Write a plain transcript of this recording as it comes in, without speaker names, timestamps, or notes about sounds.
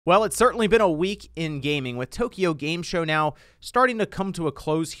Well, it's certainly been a week in gaming, with Tokyo Game Show now starting to come to a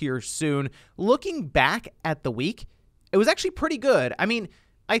close here soon. Looking back at the week, it was actually pretty good. I mean,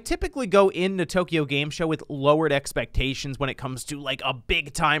 I typically go into Tokyo Game Show with lowered expectations when it comes to like a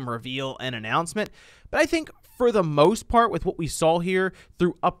big time reveal and announcement, but I think for the most part, with what we saw here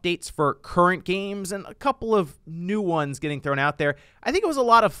through updates for current games and a couple of new ones getting thrown out there, I think it was a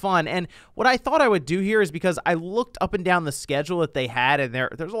lot of fun. And what I thought I would do here is, because I looked up and down the schedule that they had, and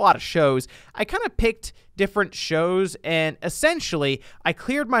there's a lot of shows, I kind of picked different shows, and essentially I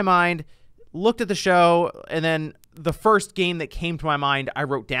cleared my mind, looked at the show, and then the first game that came to my mind I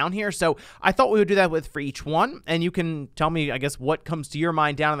wrote down here. So I thought we would do that for each one, and you can tell me, I guess, what comes to your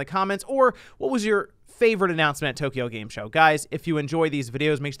mind down in the comments, or what was your favorite announcement at Tokyo Game Show. Guys, if you enjoy these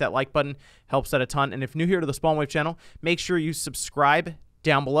videos, make sure that like button helps out a ton, and if new here to the Spawn Wave channel, make sure you subscribe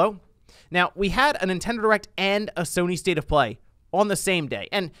down below. Now, we had a Nintendo Direct and a Sony State of Play on the same day,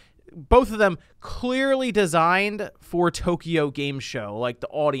 and both of them clearly designed for Tokyo Game Show, like the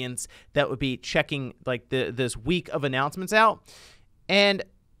audience that would be checking like this week of announcements out. And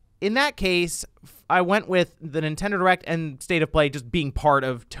in that case, I went with the Nintendo Direct and State of Play just being part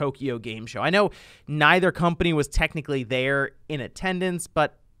of Tokyo Game Show. I know neither company was technically there in attendance,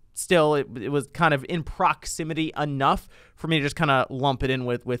 but still it was kind of in proximity enough for me to just kind of lump it in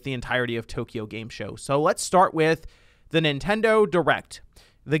with the entirety of Tokyo Game Show. So let's start with the Nintendo Direct.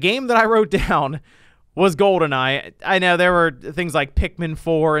 The game that I wrote down was GoldenEye. I know there were things like Pikmin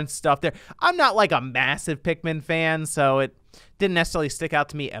 4 and stuff there. I'm not like a massive Pikmin fan, so it didn't necessarily stick out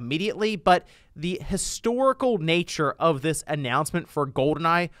to me immediately, but the historical nature of this announcement for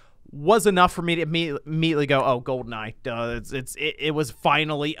GoldenEye was enough for me to immediately go, oh, GoldenEye. It was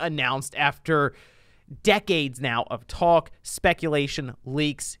finally announced after decades now of talk, speculation,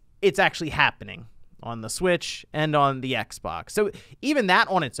 leaks. It's actually happening on the Switch and on the Xbox. So even that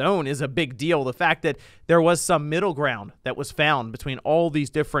on its own is a big deal. The fact that there was some middle ground that was found between all these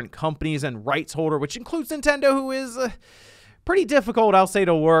different companies and rights holder, which includes Nintendo, who is pretty difficult, I'll say,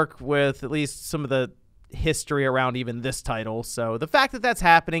 to work with, at least some of the history around even this title. So the fact that that's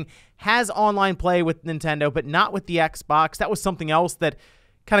happening, has online play with Nintendo, but not with the Xbox, that was something else that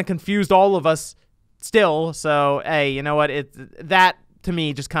kind of confused all of us still. So, hey, you know what? That, to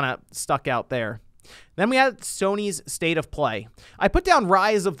me, just kind of stuck out there. Then we had Sony's State of Play. I put down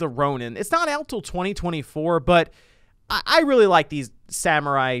Rise of the Ronin. It's not out till 2024, but I really like these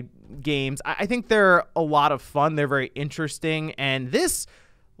samurai games. I think they're a lot of fun. They're very interesting, and this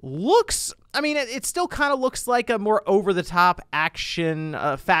looks, I mean, it still kind of looks like a more over-the-top action,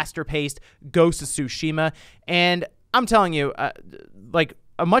 faster-paced Ghost of Tsushima, and I'm telling you, like,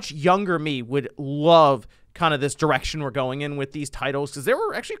 a much younger me would love kind of this direction we're going in with these titles, because there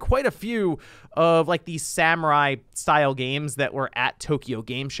were actually quite a few of like these samurai style games that were at Tokyo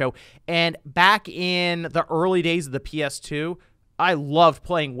Game Show. And back in the early days of the PS2, I loved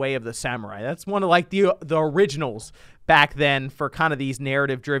playing Way of the Samurai. That's one of like the originals back then for kind of these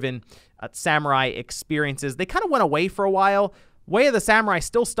narrative driven samurai experiences. They kind of went away for a while. Way of the Samurai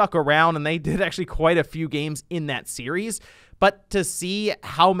still stuck around, and they did actually quite a few games in that series. But to see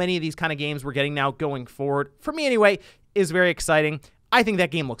how many of these kind of games we're getting now going forward, for me anyway, is very exciting. I think that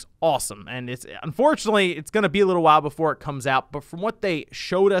game looks awesome, and unfortunately, it's going to be a little while before it comes out, but from what they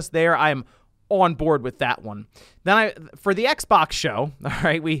showed us there, I'm on board with that one. Then for the Xbox show, all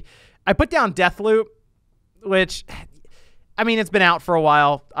right, I put down Deathloop, which, I mean, it's been out for a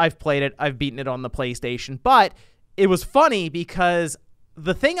while. I've played it. I've beaten it on the PlayStation, but it was funny because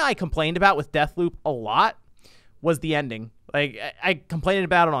the thing I complained about with Deathloop a lot was the ending. Like, I complained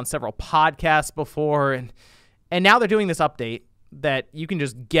about it on several podcasts before, and now they're doing this update that you can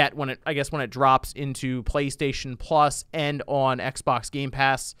just get when it drops into PlayStation Plus and on Xbox Game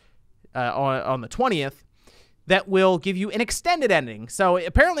Pass on the 20th, that will give you an extended ending. So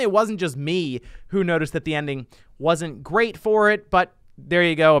apparently it wasn't just me who noticed that the ending wasn't great for it, but there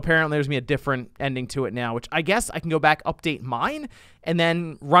you go. Apparently there's going to be a different ending to it now, which I guess I can go back, update mine, and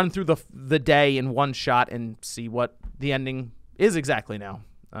then run through the day in one shot and see what the ending is exactly now.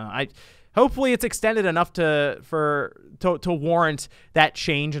 Hopefully it's extended enough to warrant that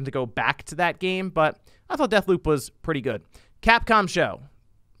change and to go back to that game, but I thought Deathloop was pretty good. Capcom show.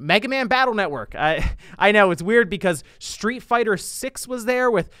 Mega Man Battle Network. I know it's weird because Street Fighter 6 was there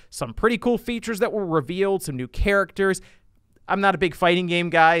with some pretty cool features that were revealed, some new characters. I'm not a big fighting game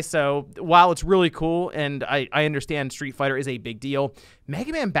guy, so while it's really cool and I understand Street Fighter is a big deal,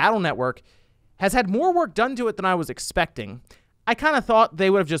 Mega Man Battle Network has had more work done to it than I was expecting. I kind of thought they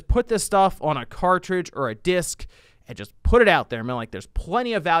would have just put this stuff on a cartridge or a disc and just put it out there. I mean, like, there's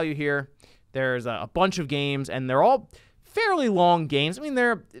plenty of value here. There's a bunch of games, and they're all fairly long games. I mean,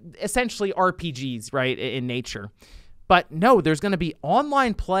 they're essentially RPGs, right, in nature. But no, there's going to be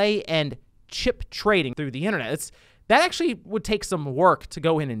online play and chip trading through the internet. That actually would take some work to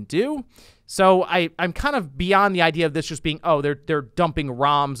go in and do. So I'm kind of beyond the idea of this just being, oh, they're dumping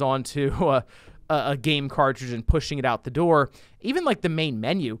ROMs onto a game cartridge and pushing it out the door. Even like the main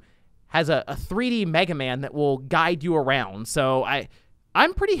menu has a 3D Mega Man that will guide you around. So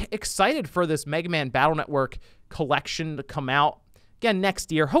I'm pretty excited for this Mega Man Battle Network collection to come out again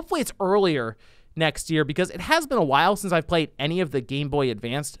next year. Hopefully it's earlier next year, because it has been a while since I've played any of the Game Boy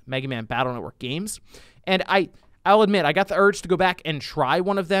Advanced Mega Man Battle Network games. And I'll admit, I got the urge to go back and try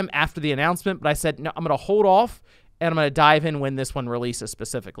one of them after the announcement, but I said, no, I'm going to hold off, and I'm going to dive in when this one releases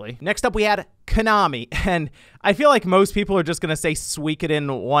specifically. Next up, we had Konami, and I feel like most people are just going to say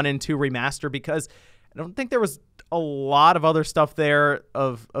Suikoden 1 and 2 Remaster, because I don't think there was a lot of other stuff there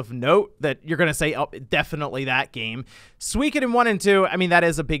of note that you're going to say, oh, definitely that game. Suikoden 1 and 2, I mean, that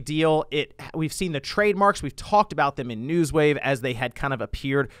is a big deal. We've seen the trademarks. We've talked about them in Newswave as they had kind of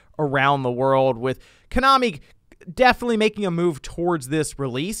appeared around the world, with Konami definitely making a move towards this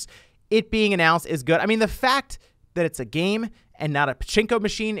release. It being announced is good. I mean, the fact that it's a game and not a pachinko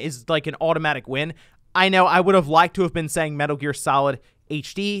machine is like an automatic win. I know I would have liked to have been saying Metal Gear Solid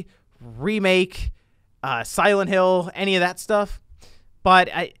HD, Remake, Silent Hill, any of that stuff. But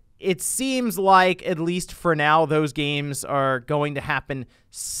it seems like, at least for now, those games are going to happen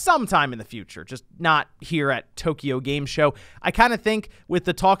sometime in the future, just not here at Tokyo Game Show. I kind of think with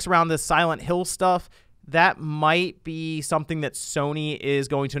the talks around this Silent Hill stuff, that might be something that Sony is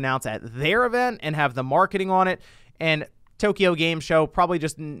going to announce at their event and have the marketing on it. And Tokyo Game Show probably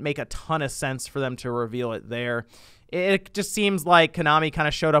just didn't make a ton of sense for them to reveal it there. It just seems like Konami kind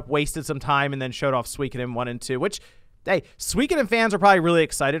of showed up, wasted some time, and then showed off Suikoden 1 and 2, which, hey, Suikoden fans are probably really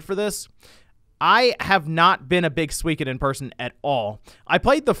excited for this. I have not been a big Suikoden person at all. I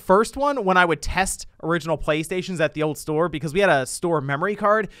played the first one when I would test original PlayStations at the old store, because we had a store memory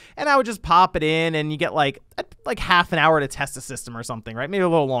card, and I would just pop it in, and you get like half an hour to test a system or something, right? Maybe a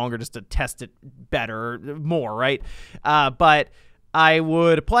little longer just to test it better, more, right? But I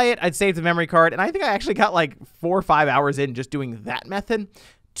would play it, I'd save the memory card, and I think I actually got like 4 or 5 hours in just doing that method.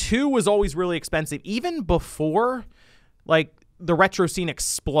 2 was always really expensive. Even before, like, the retro scene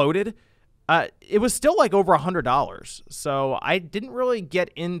exploded, it was still like over $100. So I didn't really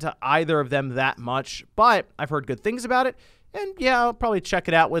get into either of them that much, but I've heard good things about it. And yeah, I'll probably check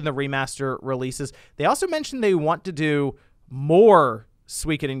it out when the remaster releases. They also mentioned they want to do more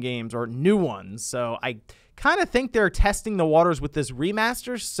Suikoden games, or new ones. So I kind of think they're testing the waters with this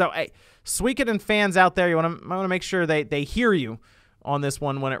remaster. So hey, Suikoden fans out there, you want to make sure they hear you on this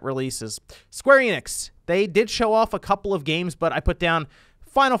one when it releases. Square Enix, they did show off a couple of games, but I put down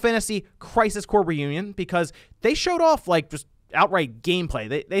Final Fantasy Crisis Core Reunion, because they showed off like just outright gameplay.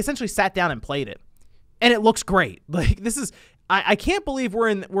 They essentially sat down and played it, and it looks great. Like, this is, I can't believe we're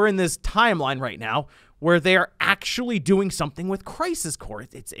in this timeline right now where they're actually doing something with Crisis Core.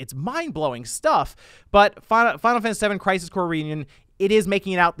 It's mind-blowing stuff. But Final Fantasy VII Crisis Core Reunion, it is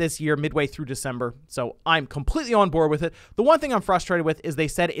making it out this year, midway through December, so I'm completely on board with it. The one thing I'm frustrated with is they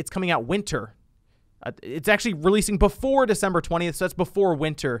said it's coming out winter. It's actually releasing before December 20th, so that's before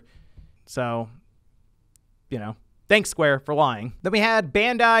winter. So, you know, thanks, Square, for lying. Then we had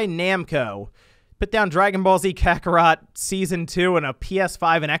Bandai Namco put down Dragon Ball Z Kakarot Season 2 and a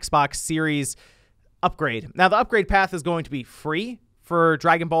PS5 and Xbox Series upgrade. Now, the upgrade path is going to be free for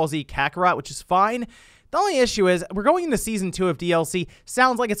Dragon Ball Z Kakarot, which is fine. The only issue is we're going into Season 2 of DLC.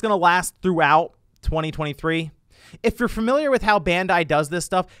 Sounds like it's going to last throughout 2023. If you're familiar with how Bandai does this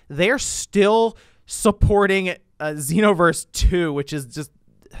stuff, they're still supporting Xenoverse 2, which is just,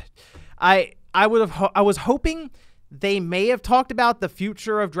 I was hoping they may have talked about the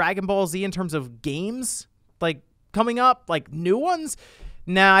future of Dragon Ball Z in terms of games like coming up, like new ones.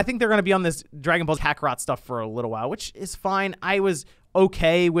 Nah, I think they're going to be on this Dragon Ball Kakarot stuff for a little while, which is fine. I was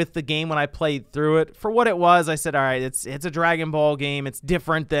okay with the game when I played through it. For what it was, I said, all right, it's a Dragon Ball game. It's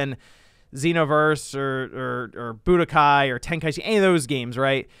different than Xenoverse or Budokai or Tenkaichi, any of those games,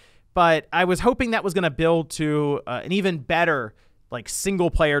 right? But I was hoping that was going to build to an even better like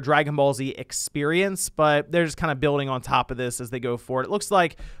single-player Dragon Ball Z experience, but they're just kind of building on top of this as they go forward. It looks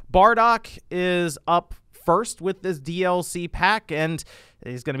like Bardock is up first with this DLC pack, and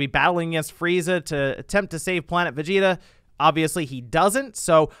he's going to be battling against Frieza to attempt to save Planet Vegeta. Obviously, he doesn't,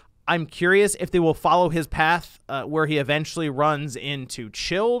 so I'm curious if they will follow his path where he eventually runs into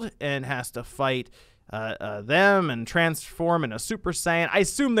Chilled and has to fight them and transform into Super Saiyan. I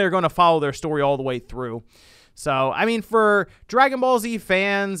assume they're going to follow their story all the way through. So, I mean, for Dragon Ball Z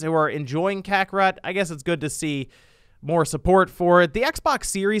fans who are enjoying Kakarot, I guess it's good to see more support for it. The Xbox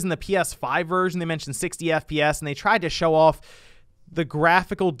Series and the PS5 version, they mentioned 60 FPS, and they tried to show off the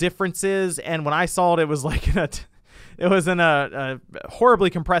graphical differences, and when I saw it, it was like it was in a horribly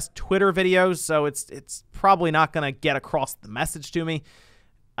compressed Twitter video, so it's probably not going to get across the message to me.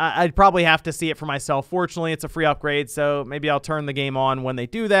 I'd probably have to see it for myself. Fortunately, it's a free upgrade, so maybe I'll turn the game on when they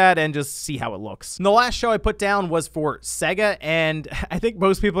do that and just see how it looks. And the last show I put down was for Sega, and I think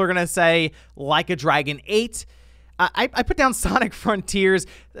most people are going to say Like a Dragon 8. I put down Sonic Frontiers.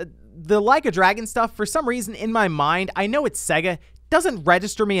 The Like a Dragon stuff, for some reason in my mind, I know it's Sega, doesn't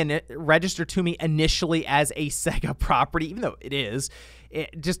register to me initially as a Sega property, even though it is.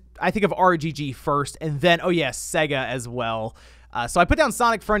 I think of RGG first, and then, oh yes, Sega as well. So I put down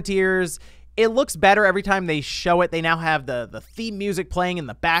Sonic Frontiers. It looks better every time they show it. They now have the theme music playing in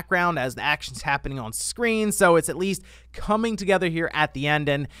the background as the action's happening on screen, so it's at least coming together here at the end,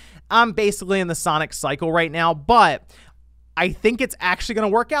 and I'm basically in the Sonic cycle right now, but I think it's actually going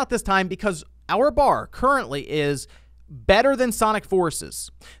to work out this time because our bar currently is better than Sonic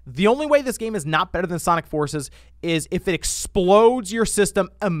Forces. The only way this game is not better than Sonic Forces is if it explodes your system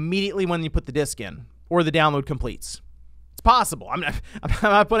immediately when you put the disc in or the download completes. It's possible. I'm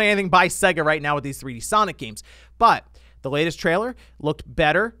not putting anything by Sega right now with these 3D Sonic games, but the latest trailer looked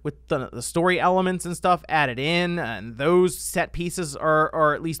better with the story elements and stuff added in, and those set pieces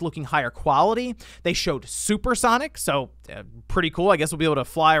are at least looking higher quality. They showed Super Sonic, so pretty cool. I guess we'll be able to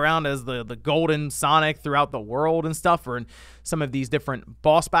fly around as the golden Sonic throughout the world and stuff, or in some of these different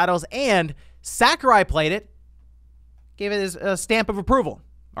boss battles. And Sakurai played it, gave it a stamp of approval.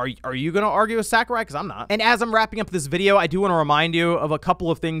 Are you going to argue with Sakurai? Because I'm not. And as I'm wrapping up this video, I do want to remind you of a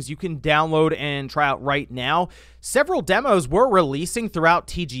couple of things you can download and try out right now. Several demos were releasing throughout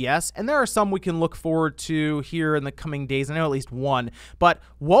TGS, and there are some we can look forward to here in the coming days. I know at least one. But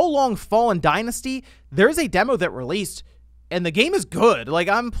Wolong Fallen Dynasty, there's a demo that released, and the game is good. Like,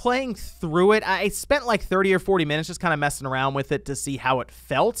 I'm playing through it. I spent like 30 or 40 minutes just kind of messing around with it to see how it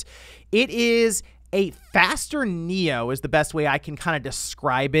felt. It is a faster Neo is the best way I can kind of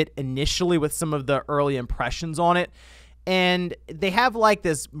describe it initially with some of the early impressions on it. And they have like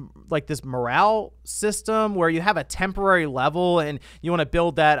this morale system where you have a temporary level and you want to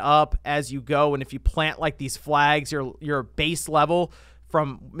build that up as you go. And if you plant like these flags, your base level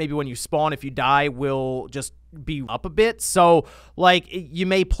from maybe when you spawn, if you die, will just be up a bit. So like you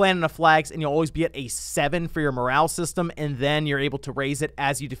may plant enough flags and you'll always be at a 7 for your morale system, and then you're able to raise it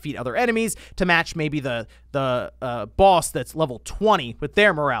as you defeat other enemies to match maybe the boss that's level 20 with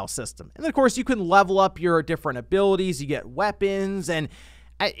their morale system. And then of course you can level up your different abilities, you get weapons, and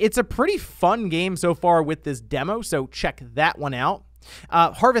it's a pretty fun game so far with this demo, so check that one out.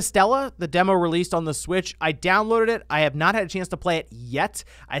 Harvestella, the demo released on the Switch, I downloaded it. I have not had a chance to play it yet.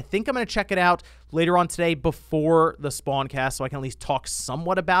 I think I'm going to check it out later on today before the Spawncast, so I can at least talk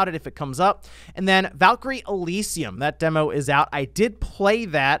somewhat about it if it comes up. And then Valkyrie Elysium, that demo is out. I did play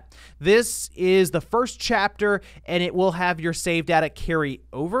that. This is the first chapter, and it will have your save data carry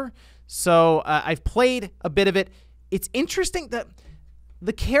over. So I've played a bit of it. It's interesting that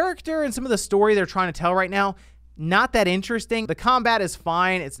the character and some of the story they're trying to tell right now, not that interesting. The combat is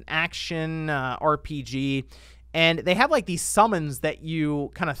fine. It's an action RPG, and they have like these summons that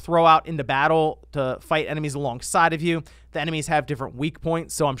you kind of throw out into battle to fight enemies alongside of you. The enemies have different weak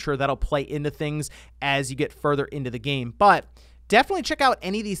points, so I'm sure that'll play into things as you get further into the game. But definitely check out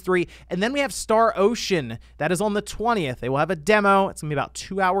any of these three. And then we have Star Ocean. That is on the 20th. They will have a demo. It's going to be about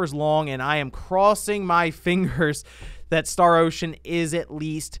 2 hours long, and I am crossing my fingers that Star Ocean is at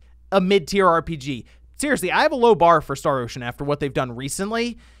least a mid-tier RPG. Seriously, I have a low bar for Star Ocean after what they've done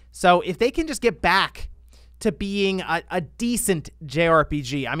recently. So if they can just get back to being a decent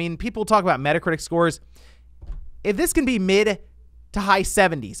JRPG, I mean, people talk about Metacritic scores. If this can be mid to high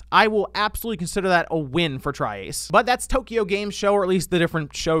 70s, I will absolutely consider that a win for Tri-Ace. But that's Tokyo Game Show, or at least the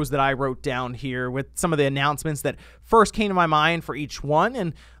different shows that I wrote down here with some of the announcements that first came to my mind for each one.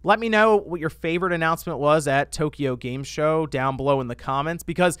 And let me know what your favorite announcement was at Tokyo Game Show down below in the comments,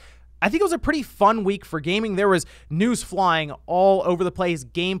 because I think it was a pretty fun week for gaming. There was news flying all over the place,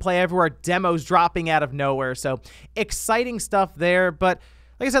 gameplay everywhere, demos dropping out of nowhere. So exciting stuff there. But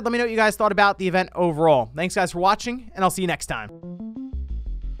like I said, let me know what you guys thought about the event overall. Thanks guys for watching, and I'll see you next time.